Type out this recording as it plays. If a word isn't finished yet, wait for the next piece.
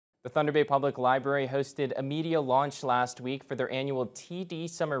The Thunder Bay Public Library hosted a media launch last week for their annual TD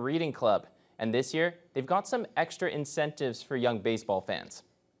Summer Reading Club, and this year they've got some extra incentives for young baseball fans.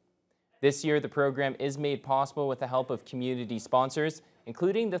 This year the program is made possible with the help of community sponsors,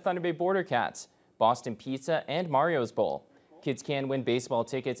 including the Thunder Bay Border Cats, Boston Pizza, and Mario's Bowl. Kids can win baseball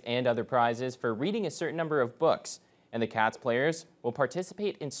tickets and other prizes for reading a certain number of books, and the Cats players will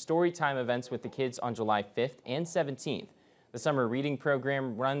participate in storytime events with the kids on July 5th and 17th. The summer reading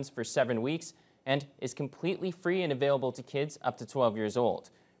program runs for 7 weeks and is completely free and available to kids up to 12 years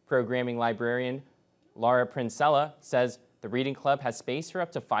old. Programming librarian Laura Princella says the reading club has space for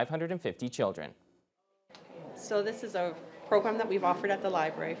up to 550 children. So this is a program that we've offered at the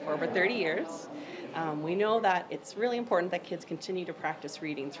library for over 30 years. We know that it's really important that kids continue to practice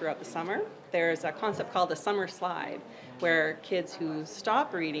reading throughout the summer. There's a concept called the summer slide, where kids who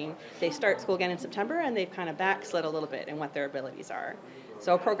stop reading, they start school again in September and they've kind of backslid a little bit in what their abilities are.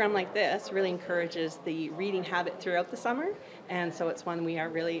 So a program like this really encourages the reading habit throughout the summer, and so it's one we are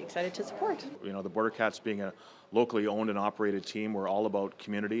really excited to support. You know, the Border Cats being a locally owned and operated team, we're all about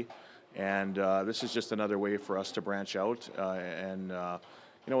community, and this is just another way for us to branch out and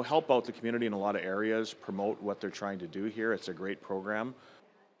help out the community in a lot of areas, promote what they're trying to do here. It's a great program.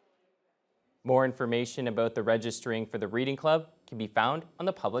 More information about the registering for the Reading Club can be found on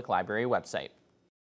the Public Library website.